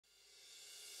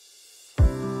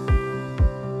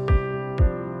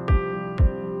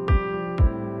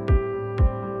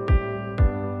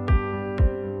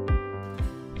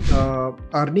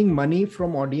earning money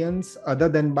from audience other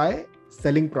than by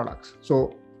selling products. So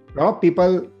a lot of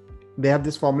people, they have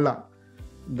this formula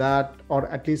that, or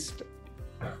at least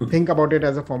think about it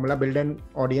as a formula, build an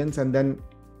audience and then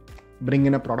bring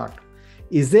in a product.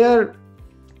 Is there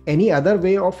any other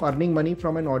way of earning money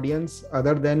from an audience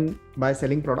other than by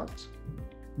selling products?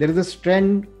 There is this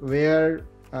trend where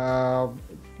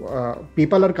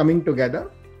people are coming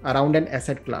together around an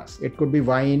asset class. It could be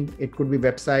wine, it could be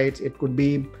websites, it could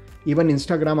be even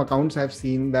Instagram accounts. I've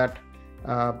seen that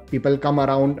people come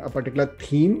around a particular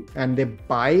theme and they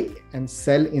buy and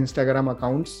sell Instagram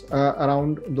accounts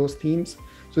around those themes.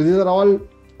 So these are all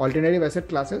alternative asset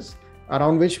classes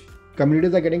around which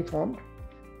communities are getting formed.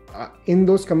 In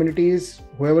those communities,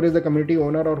 whoever is the community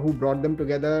owner or who brought them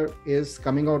together is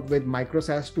coming out with micro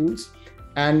SaaS tools,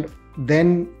 and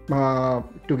then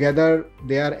together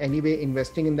they are anyway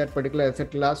investing in that particular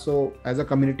asset class. So as a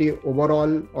community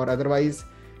overall or otherwise,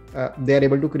 they are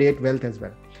able to create wealth as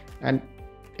well. And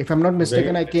if I'm not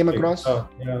mistaken, I came across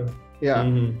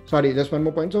sorry, just one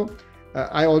more point. So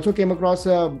I also came across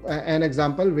an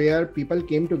example where people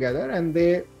came together and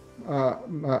they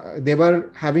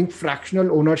were having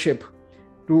fractional ownership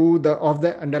of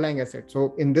the underlying asset.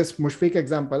 So in this Mushfiq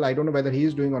example, I don't know whether he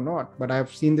is doing or not, but I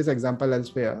have seen this example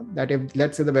elsewhere, that if,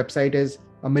 let's say, the website is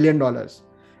 $1 million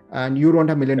and you don't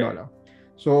have $1 million,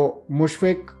 so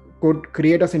Mushfiq could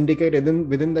create a syndicate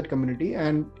within that community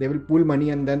and they will pool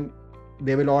money and then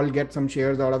they will all get some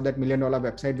shares out of that $1 million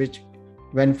website, which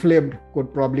when flipped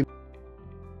could probably